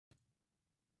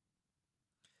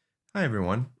Hi,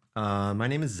 everyone. My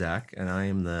name is Zach, and I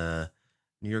am the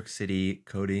New York City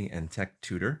coding and tech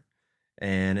tutor.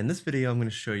 And in this video, I'm going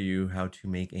to show you how to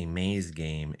make a maze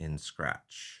game in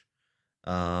Scratch.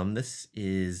 This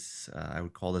is, I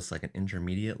would call this like an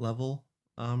intermediate level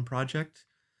project.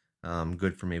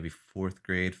 Good for maybe fourth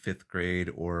grade, fifth grade,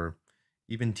 or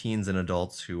even teens and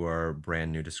adults who are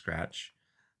brand new to Scratch.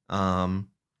 Um,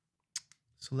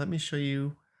 so let me show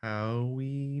you how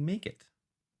we make it.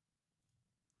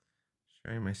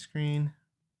 Sharing my screen.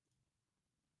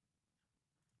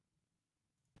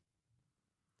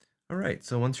 All right,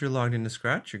 so once you're logged into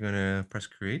Scratch, you're going to press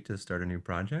create to start a new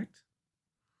project.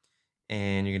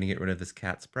 And you're going to get rid of this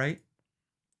cat sprite.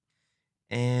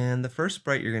 And the first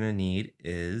sprite you're going to need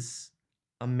is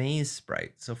a maze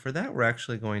sprite. So for that, we're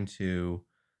actually going to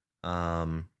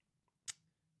go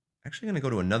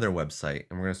to another website,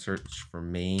 and we're going to search for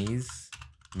Maze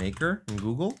Maker in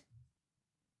Google.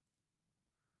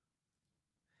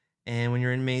 And when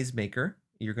you're in Maze Maker,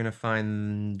 you're going to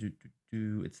find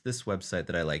it's this website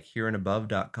that I like,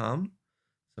 hereandabove.com.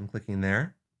 So I'm clicking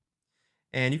there.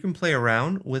 And you can play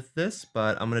around with this,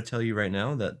 but I'm going to tell you right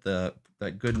now that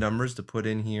that good numbers to put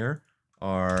in here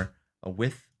are a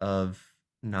width of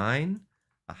 9,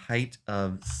 a height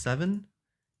of 7,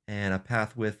 and a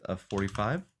path width of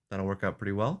 45. That'll work out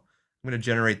pretty well. I'm going to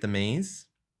generate the maze.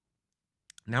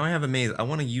 Now I have a maze. I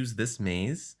want to use this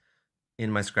maze in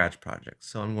my Scratch project.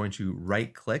 So I'm going to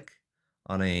right click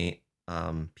on a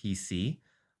PC,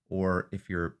 or if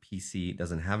your PC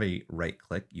doesn't have a right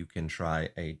click, you can try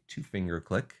a two-finger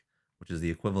click, which is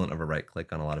the equivalent of a right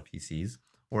click on a lot of PCs.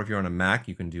 Or if you're on a Mac,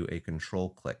 you can do a control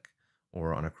click.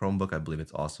 Or on a Chromebook, I believe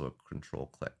it's also a control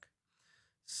click.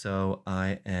 So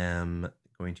I am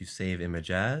going to save image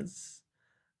as.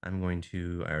 I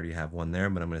already have one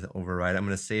there, but I'm going to override. I'm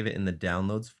going to save it in the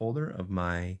downloads folder of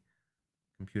my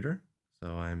computer.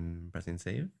 So I'm pressing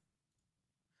save.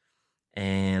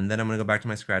 And then I'm going to go back to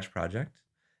my Scratch project.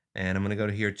 And I'm going to go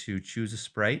to here to choose a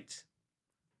sprite.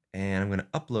 And I'm going to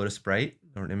upload a sprite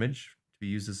or an image to be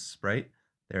used as a sprite.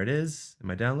 There it is in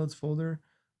my downloads folder.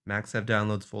 Macs have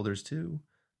downloads folders too.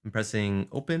 I'm pressing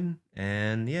open,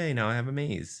 and yay, now I have a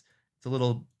maze.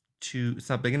 It's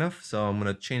not big enough, so I'm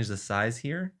going to change the size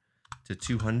here to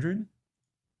 200.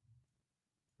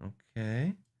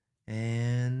 Okay.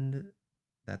 And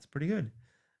that's pretty good.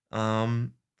 All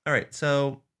right,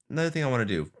 so another thing I want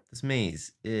to do, this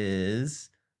maze is,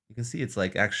 you can see it's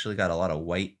like actually got a lot of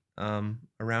white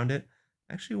around it.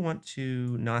 I actually want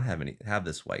to not have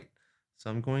this white. So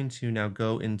I'm going to now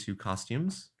go into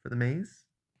costumes for the maze,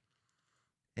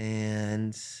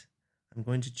 and I'm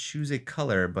going to choose a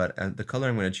color, but the color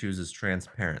I'm going to choose is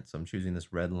transparent. So I'm choosing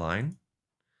this red line,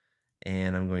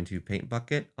 and I'm going to paint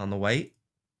bucket on the white.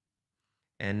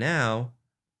 And now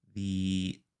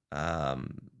the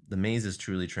the maze is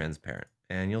truly transparent,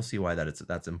 and you'll see why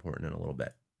that's important in a little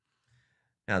bit.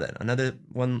 Now then, another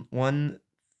one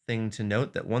thing to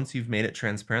note, that once you've made it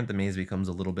transparent, the maze becomes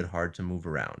a little bit hard to move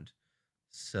around.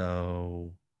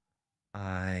 So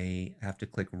I have to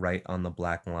click right on the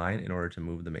black line in order to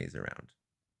move the maze around.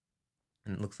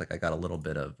 And it looks like I got a little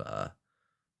bit of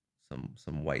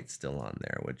some white still on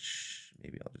there, which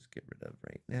maybe I'll just get rid of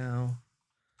right now.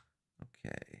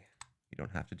 Okay, you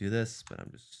don't have to do this, but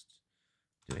I'm just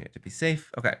doing it to be safe.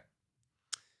 Okay.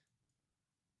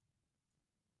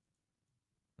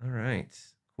 All right,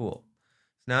 cool.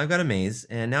 So now I've got a maze,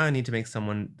 and now I need to make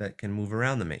someone that can move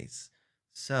around the maze.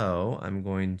 So I'm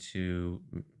going to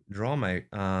draw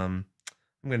I'm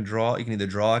going to draw, you can either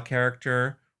draw a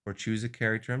character or choose a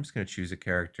character. I'm just going to choose a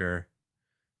character,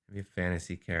 maybe a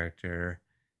fantasy character,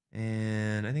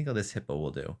 and I think this hippo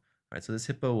will do. All right, so this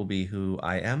hippo will be who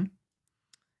I am,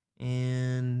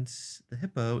 and the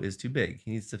hippo is too big.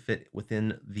 He needs to fit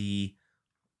within the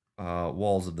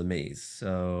walls of the maze.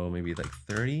 So maybe like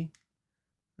 30.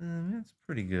 That's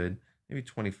pretty good. Maybe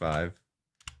 25.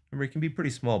 Remember, it can be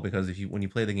pretty small because when you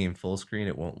play the game full screen,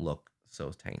 it won't look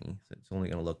so tiny. So it's only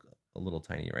going to look a little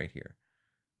tiny right here.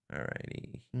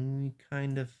 Alrighty, he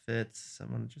kind of fits. I'm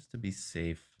gonna, just to be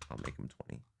safe, I'll make him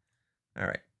 20. All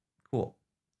right, cool.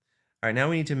 All right, now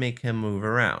we need to make him move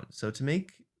around. So to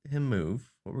make him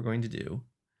move, what we're going to do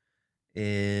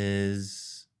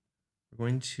is we're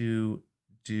going to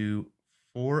do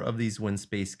 4 of these when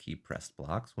space key pressed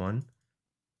blocks. 1,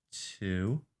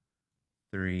 2,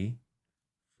 3,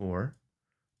 4.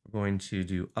 We're going to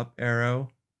do up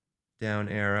arrow, down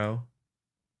arrow,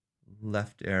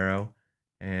 left arrow,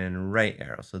 and right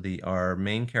arrow. So our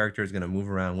main character is going to move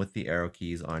around with the arrow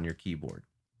keys on your keyboard.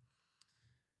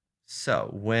 So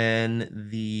when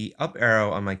the up arrow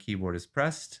on my keyboard is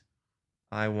pressed,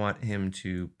 I want him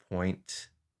to point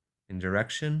in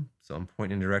direction. So I'm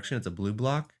pointing in direction. It's a blue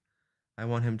block. I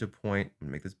want him to point, I'm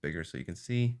gonna make this bigger so you can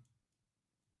see.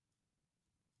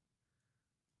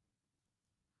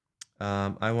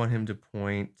 I want him to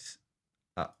point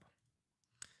up.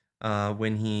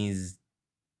 When you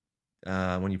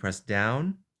press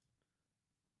down,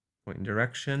 point in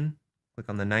direction, click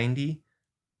on the 90,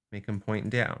 make him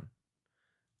point down.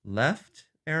 Left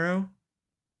arrow,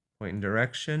 point in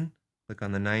direction, click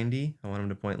on the 90, I want him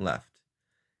to point left.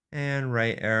 And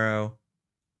right arrow,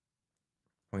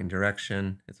 point in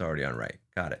direction, it's already on right.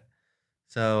 Got it.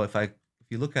 So if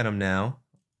you look at him now,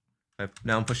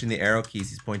 now I'm pushing the arrow keys,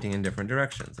 he's pointing in different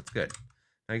directions. That's good.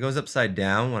 Now he goes upside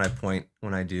down when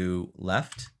I do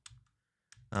left.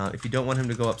 If you don't want him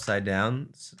to go upside down,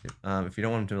 if you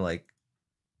don't want him to like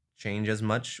change as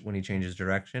much when he changes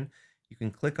direction, you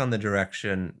can click on the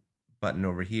direction button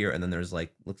over here, and then there's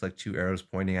looks like two arrows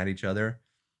pointing at each other.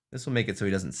 This will make it so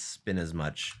he doesn't spin as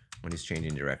much when he's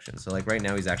changing direction. So like right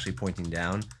now he's actually pointing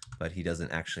down, but he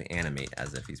doesn't actually animate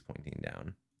as if he's pointing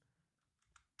down.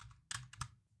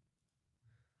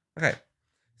 Okay,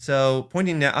 so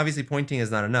pointing now, obviously pointing is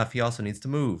not enough. He also needs to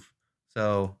move.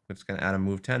 So we're just going to add a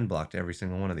move 10 block to every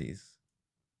single one of these.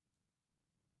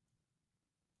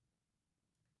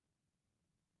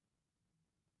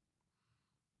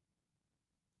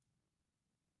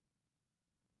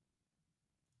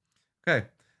 Okay,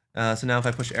 so now if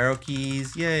I push arrow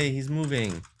keys, yay, he's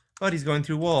moving, but he's going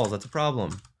through walls. That's a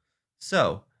problem.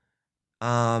 So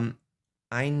I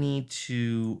need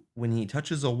to, when he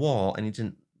touches a wall,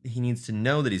 he needs to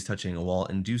know that he's touching a wall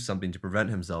and do something to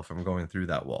prevent himself from going through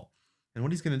that wall. And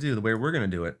what he's going to do, the way we're going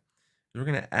to do it, is we're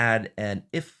going to add an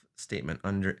if statement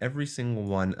under every single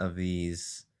one of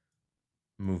these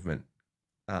movement,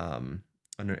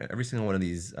 under every single one of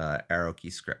these arrow key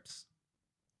scripts.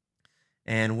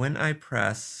 And when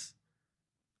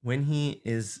he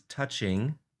is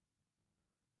touching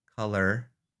color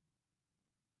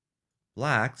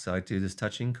black, so I do this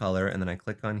touching color, and then I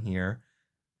click on here,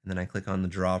 and then I click on the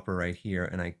dropper right here,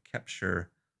 and I capture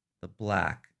the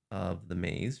black of the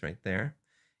maze right there.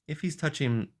 If he's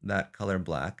touching that color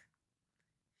black,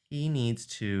 he needs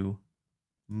to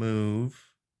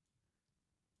move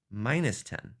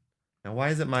 -10. Now, why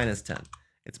is it -10?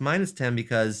 It's -10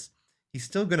 because he's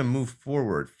still going to move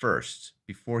forward first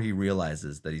before he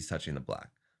realizes that he's touching the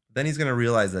black. Then he's going to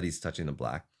realize that he's touching the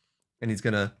black, and he's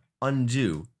going to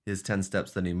undo his 10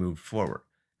 steps that he moved forward.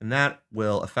 And that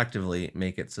will effectively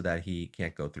make it so that he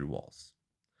can't go through walls.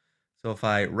 So if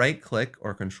I right click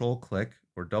or control click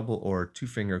or double or two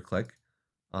finger click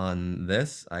on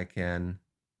this, I can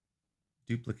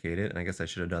duplicate it. And I guess I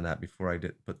should have done that before I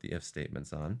put the if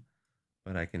statements on.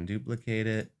 But I can duplicate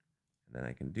it, and then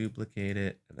I can duplicate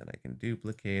it, and then I can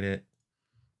duplicate it.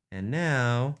 And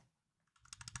now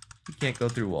he can't go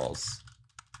through walls.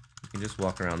 He can just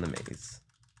walk around the maze.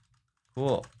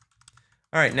 Cool.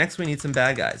 All right, next we need some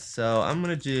bad guys. So I'm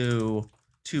going to do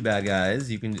 2 bad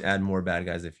guys. You can add more bad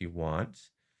guys if you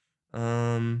want.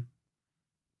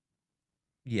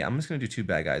 Yeah, I'm just going to do 2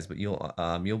 bad guys, but you'll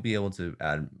be able to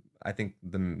add, I think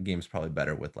the game's probably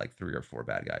better with like 3 or 4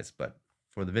 bad guys, but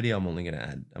for the video I'm only going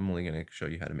to show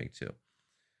you how to make 2. All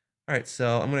right,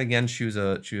 so I'm going to again choose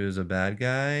a bad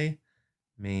guy.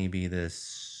 Maybe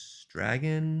this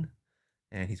dragon,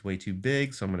 and he's way too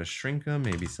big, so I'm going to shrink him,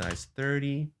 maybe size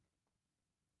 30.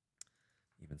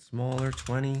 Even smaller,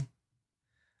 20.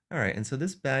 All right, and so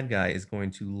this bad guy is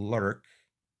going to lurk.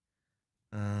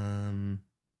 I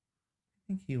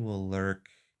think he will lurk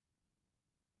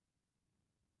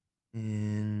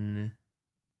in,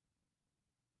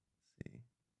 let's see.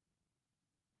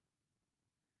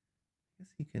 I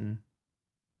guess he can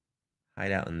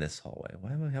hide out in this hallway.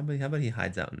 How about he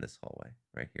hides out in this hallway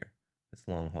right here? This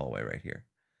long hallway right here.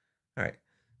 All right,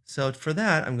 so for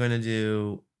that, I'm going to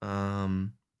do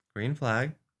green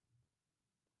flag.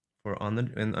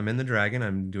 I'm in the dragon,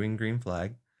 I'm doing green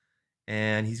flag,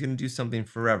 and he's going to do something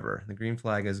forever.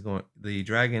 The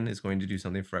dragon is going to do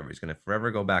something forever. He's going to forever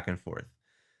go back and forth.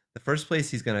 The first place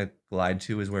he's going to glide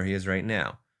to is where he is right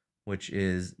now, which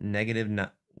is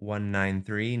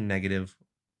 -193,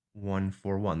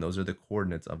 -141. Those are the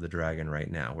coordinates of the dragon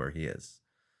right now where he is.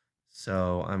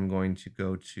 So I'm going to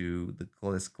go to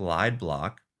this glide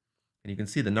block, and you can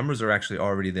see the numbers are actually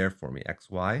already there for me,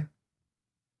 X, Y.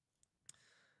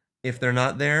 If they're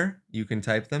not there, you can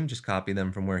type them, just copy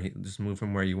them from just move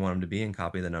from where you want them to be and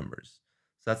copy the numbers.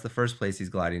 So that's the first place he's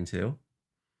gliding to.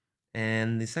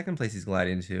 And the second place he's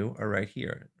gliding to are right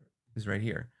here, is right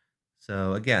here.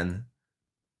 So again,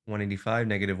 185,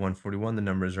 -141, the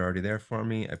numbers are already there for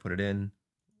me. I put it in,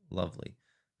 lovely.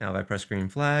 Now if I press green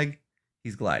flag,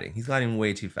 he's gliding. He's gliding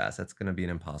way too fast. That's going to be an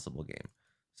impossible game.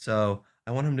 So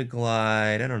I want him to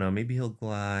glide. I don't know. Maybe he'll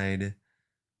glide.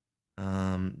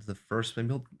 The first,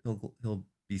 maybe he'll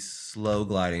be slow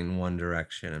gliding one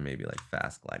direction and maybe like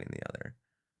fast gliding the other.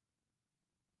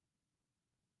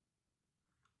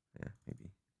 Yeah,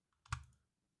 maybe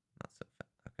not so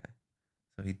fast. Okay.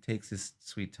 So he takes his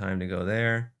sweet time to go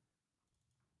there.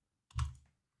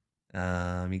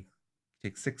 He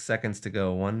takes 6 seconds to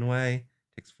go one way,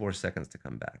 takes 4 seconds to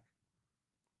come back.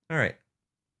 All right.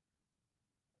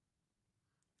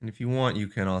 And if you want, you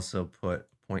can also put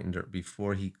a point in dirt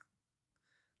before he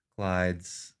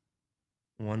glides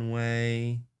one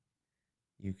way.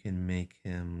 You can make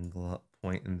him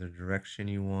point in the direction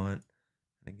you want.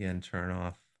 And again, turn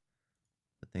off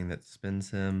the thing that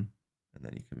spins him, and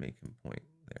then you can make him point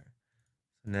there.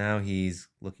 So now he's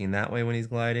looking that way when he's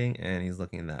gliding, and he's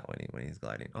looking that way when he's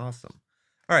gliding. Awesome.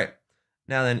 All right.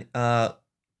 Now then,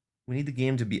 we need the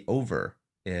game to be over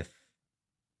if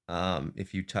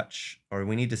you touch, or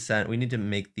we need to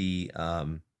make the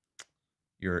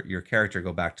your character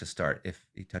go back to start if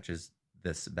he touches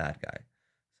this bad guy.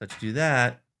 So to do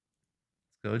that,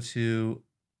 let's go to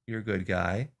your good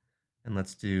guy, and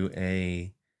let's do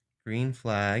a green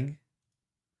flag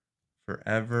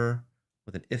forever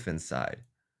with an if inside.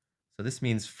 So this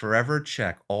means forever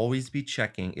check, always be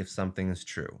checking if something is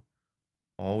true.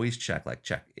 Always check, like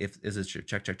check if is it true.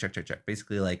 Check, check, check, check, check.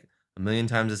 Basically like a million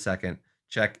times a second,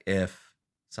 check if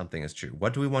something is true.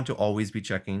 What do we want to always be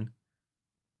checking?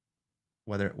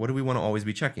 What do we want to always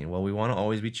be checking? Well, we want to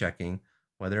always be checking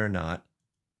whether or not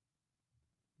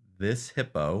this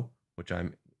hippo, which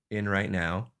I'm in right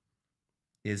now,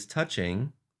 is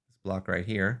touching this block right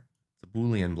here. It's a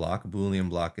Boolean block. A Boolean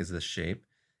block is this shape.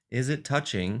 Is it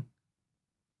touching?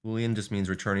 Boolean just means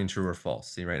returning true or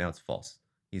false. See, right now it's false.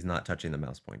 He's not touching the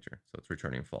mouse pointer, so it's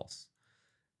returning false.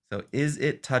 So is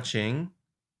it touching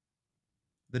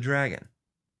the dragon?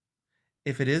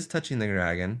 If it is touching the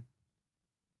dragon,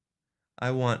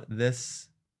 I want this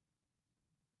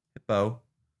hippo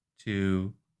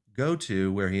to go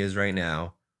to where he is right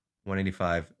now,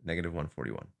 185, negative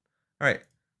 141. All right,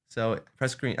 so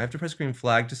press green. I have to press green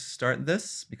flag to start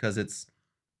this because it's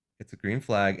a green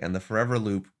flag, and the forever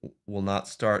loop will not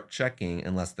start checking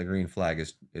unless the green flag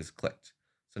is clicked.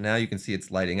 So now you can see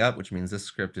it's lighting up, which means this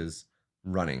script is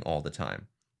running all the time.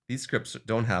 These scripts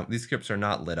are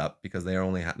not lit up because they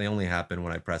only happen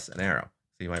when I press an arrow.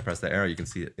 See, when I press the arrow, you can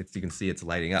see it's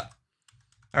lighting up.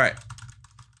 All right,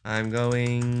 I'm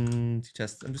going to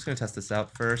test. I'm just going to test this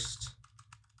out first.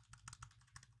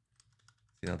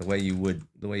 You know, the way you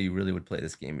really would play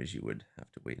this game is you would have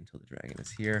to wait until the dragon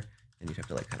is here, and you'd have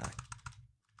to like kind of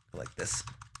go like this,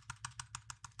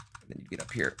 and then you get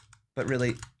up here. But really,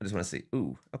 I just want to see.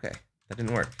 Ooh, okay, that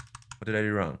didn't work. What did I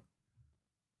do wrong?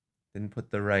 Didn't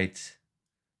put the right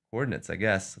coordinates, I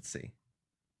guess. Let's see.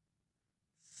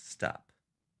 Stop.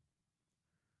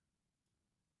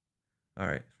 All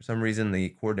right, for some reason the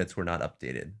coordinates were not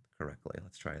updated correctly.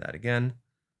 Let's try that again.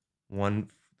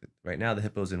 Right now the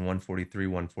hippo's in 143,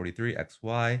 143,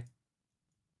 XY. All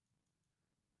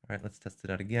right, let's test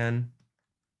it out again.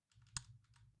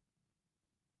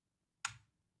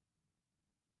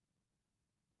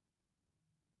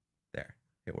 There,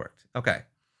 it worked. Okay.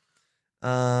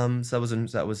 So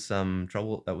that was some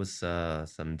trouble. That was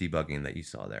some debugging that you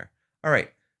saw there. All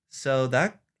right, so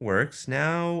that works.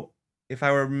 Now, if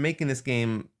I were making this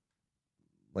game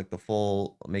like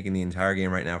making the entire game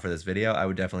right now for this video, I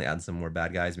would definitely add some more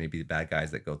bad guys. Maybe the bad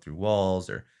guys that go through walls,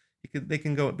 or they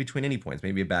can go between any points.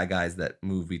 Maybe bad guys that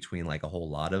move between like a whole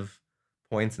lot of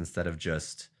points instead of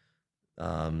just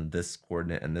this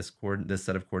coordinate and this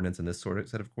set of coordinates and this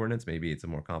set of coordinates. Maybe it's a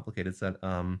more complicated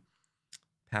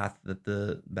path that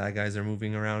the bad guys are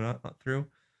moving around through.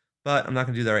 But I'm not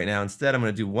going to do that right now. Instead, I'm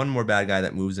going to do one more bad guy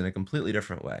that moves in a completely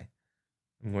different way.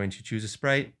 I'm going to choose a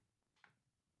sprite.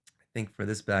 I think for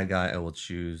this bad guy, I will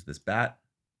choose this bat.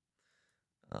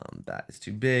 Bat is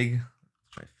too big. Let's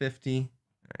try 50. All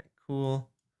right, cool.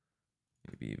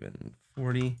 Maybe even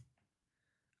 40.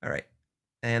 All right.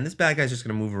 And this bad guy is just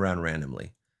going to move around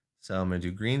randomly. So I'm going to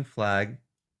do green flag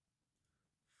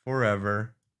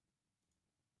forever.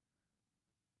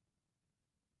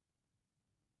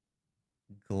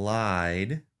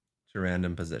 Glide to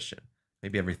random position.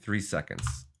 Maybe every 3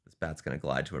 seconds, this bat's going to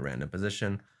glide to a random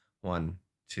position. 1,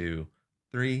 2,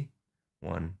 3.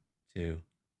 1, 2,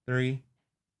 3.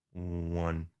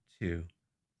 1, 2,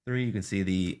 3. You can see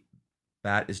the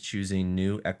bat is choosing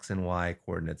new X and Y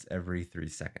coordinates every 3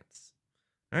 seconds.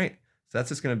 All right, so that's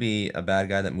just going to be a bad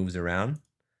guy that moves around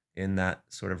in that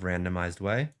sort of randomized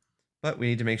way. But we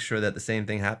need to make sure that the same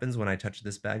thing happens when I touch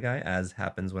this bad guy as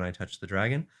happens when I touch the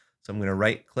dragon. So I'm going to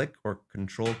right click or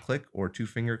control click or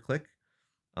 2-finger click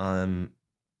on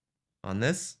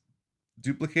this.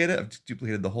 Duplicate it. I've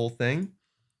duplicated the whole thing.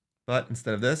 But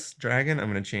instead of this dragon,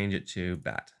 I'm going to change it to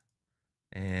bat.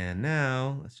 And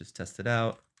now let's just test it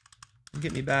out.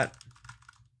 Get me bat.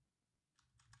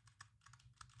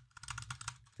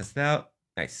 Test it out.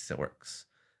 Nice, it works.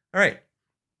 All right.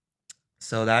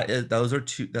 So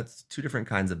that's two different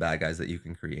kinds of bad guys that you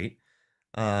can create.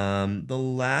 The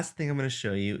last thing I'm going to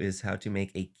show you is how to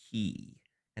make a key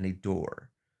and a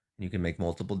door. And you can make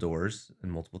multiple doors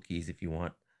and multiple keys if you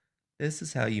want. This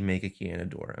is how you make a key and a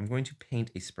door. I'm going to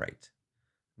paint a sprite.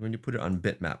 I'm going to put it on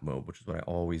bitmap mode, which is what I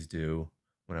always do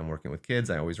when I'm working with kids.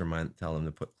 I always tell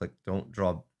them to don't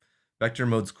draw. Vector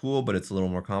mode's cool, but it's a little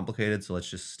more complicated. So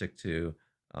let's just stick to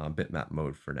bitmap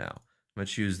mode for now. I'm going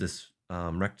to choose this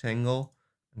rectangle.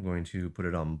 I'm going to put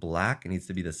it on black. It needs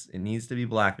to be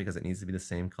black because it needs to be the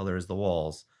same color as the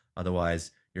walls. Otherwise,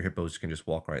 your hippos can just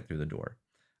walk right through the door.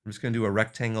 I'm just going to do a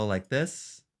rectangle like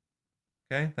this.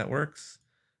 Okay, that works.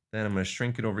 Then I'm going to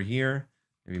shrink it over here.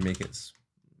 Maybe make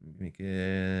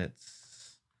it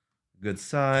good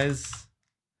size.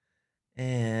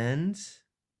 And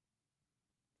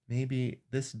maybe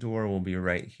this door will be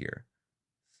right here.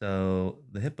 So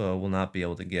the hippo will not be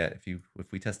able to get,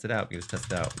 if we test it out, we just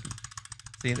test it out.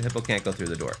 See, the hippo can't go through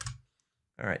the door.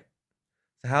 All right.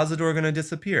 So how's the door going to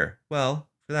disappear? Well,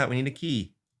 for that, we need a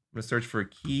key. I'm going to search for a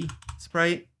key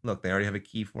sprite. Look, they already have a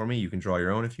key for me. You can draw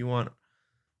your own if you want.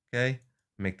 Okay.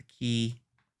 Make the key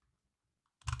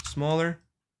smaller.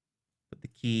 Put the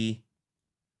key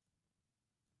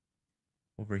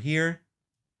over here.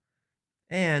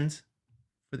 And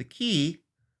for the key,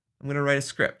 I'm going to write a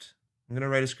script. I'm going to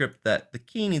write a script that the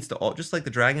key needs to, just like the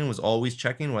dragon was always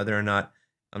checking whether or not,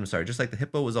 just like the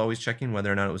hippo was always checking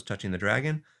whether or not it was touching the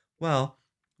dragon, well,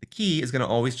 the key is going to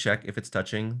always check if it's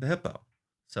touching the hippo.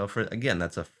 So again,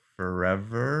 that's a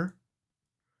forever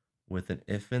with an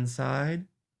if inside.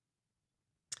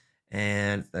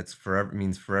 And that's forever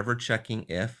means forever checking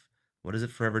if. What is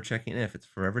it forever checking if? It's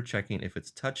forever checking if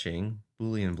it's touching,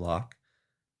 Boolean block,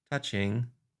 touching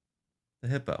the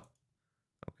hippo.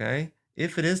 Okay?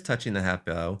 If it is touching the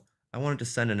hippo, I want it to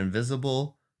send an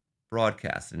invisible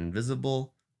broadcast, an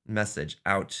invisible message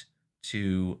out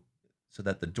so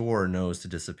that the door knows to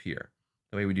disappear.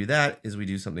 The way we do that is we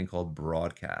do something called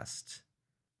broadcast.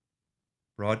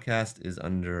 Broadcast is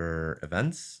under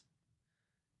events,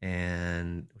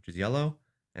 and which is yellow,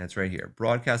 and it's right here.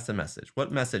 Broadcast a message.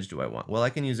 What message do I want? Well, I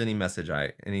can use any message.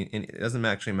 It doesn't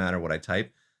actually matter what I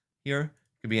type here.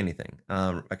 It could be anything.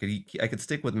 I could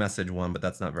stick with message 1, but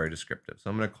that's not very descriptive.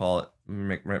 So I'm going to call it.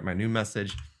 Write my new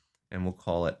message, and we'll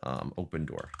call it open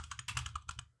door.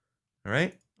 All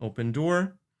right, open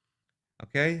door.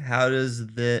 Okay, how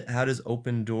does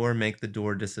open door make the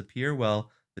door disappear?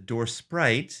 Well, the door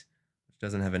sprite, which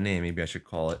doesn't have a name. Maybe I should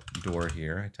call it door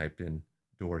here. I typed in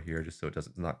door here just so it's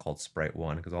not called sprite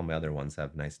 1 because all my other ones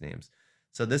have nice names.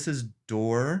 So this is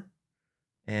door,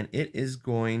 and it is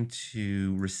going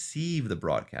to receive the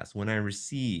broadcast. When I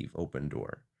receive open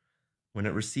door, when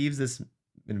it receives this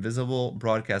invisible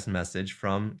broadcast message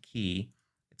from key,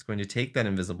 it's going to take that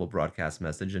invisible broadcast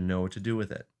message and know what to do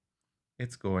with it.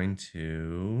 It's going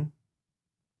to,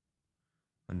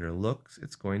 under looks,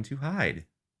 it's going to hide.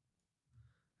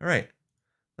 All right,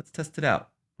 let's test it out.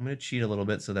 I'm going to cheat a little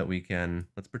bit so that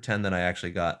let's pretend that I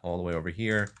actually got all the way over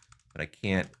here, but I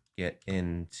can't get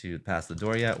past the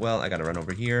door yet. Well, I got to run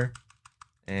over here,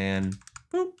 and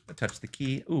boop, I touched the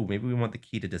key. Ooh, maybe we want the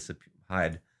key to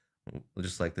hide,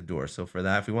 just like the door. So for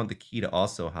that, if we want the key to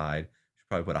also hide, we should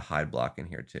probably put a hide block in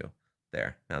here too.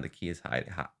 There, now the key is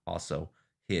also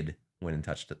hid when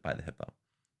touched by the hippo.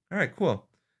 All right, cool.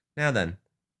 Now then,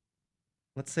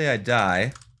 let's say I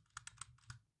die.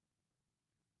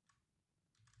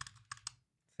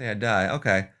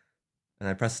 Okay. And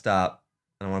I press stop,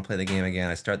 and I want to play the game again.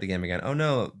 I start the game again. Oh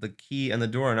no, the key and the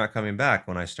door are not coming back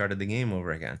when I started the game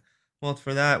over again. Well,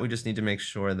 for that, we just need to make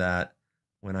sure that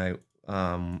when to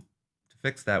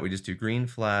fix that, we just do green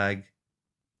flag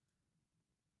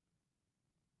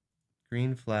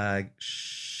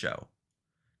show.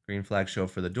 Green flag show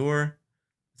for the door.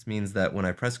 This means that when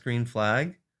I press green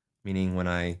flag, meaning when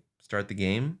I start the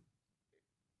game,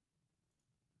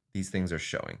 these things are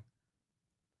showing.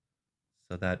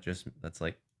 So that's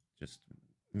like just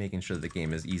making sure the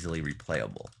game is easily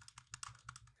replayable.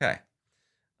 Okay.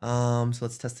 So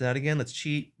let's test it out again. Let's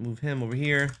cheat. Move him over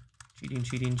here.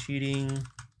 Cheating.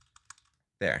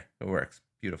 There, it works.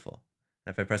 Beautiful.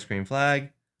 And if I press green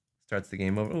flag, starts the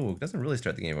game over. Oh, it doesn't really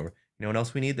start the game over. You know what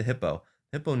else we need? The hippo.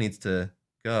 The hippo needs to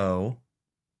go,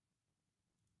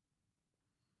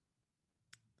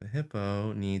 the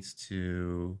hippo needs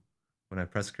to, when I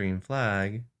press green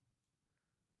flag,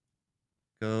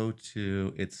 go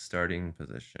to its starting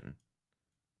position,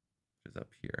 which is up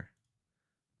here.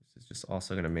 This is just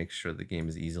also going to make sure the game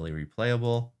is easily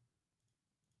replayable.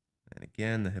 And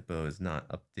again, the hippo is not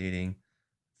updating.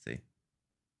 Let's see.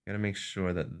 Got to make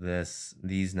sure that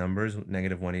these numbers,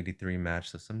 negative 183, match.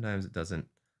 So sometimes it doesn't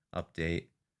update.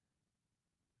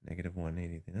 Negative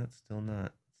 183. No, it's still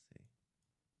not. Let's see.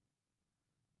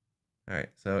 All right.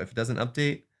 So if it doesn't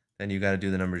update, then you got to do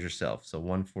the numbers yourself. So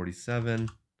 147,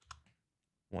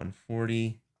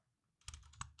 140.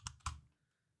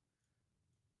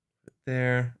 Put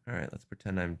there. All right. Let's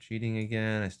pretend I'm cheating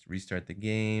again. I restart the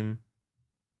game.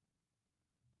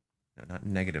 No, not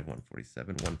negative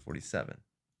 147, 147.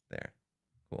 There.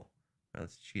 Cool. All right,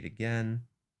 let's cheat again.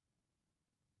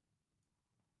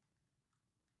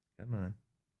 Come on.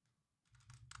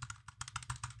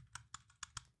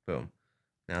 Boom.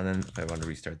 Now then, if I want to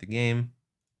restart the game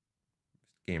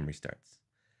restarts.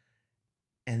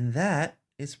 And that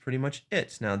is pretty much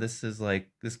it. Now, this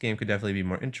game could definitely be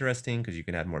more interesting because you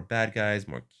can add more bad guys,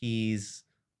 more keys,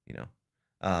 you know.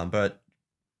 But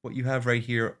what you have right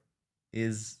here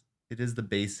is the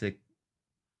basic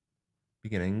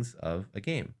beginnings of a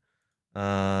game.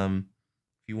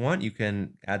 If you want, you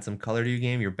can add some color to your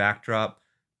game, your backdrop.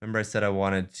 Remember I said I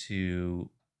wanted to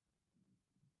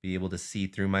be able to see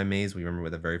through my maze. We remember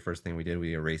the very first thing we did,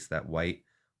 we erased that white.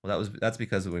 Well, that's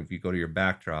because if you go to your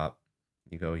backdrop,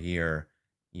 you go here,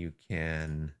 you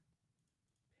can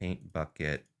paint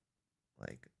bucket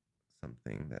like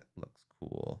something that looks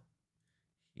cool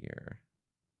here.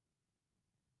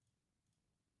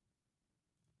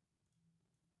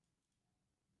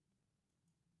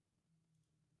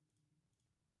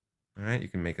 All right, you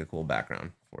can make a cool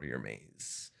background for your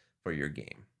maze, for your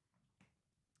game.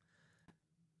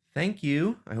 Thank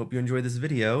you. I hope you enjoyed this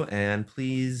video, and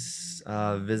please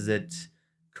visit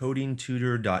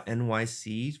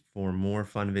codingtutor.nyc for more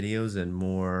fun videos and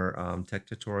more tech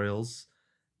tutorials.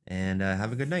 And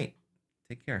have a good night.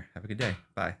 Take care. Have a good day.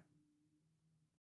 Bye.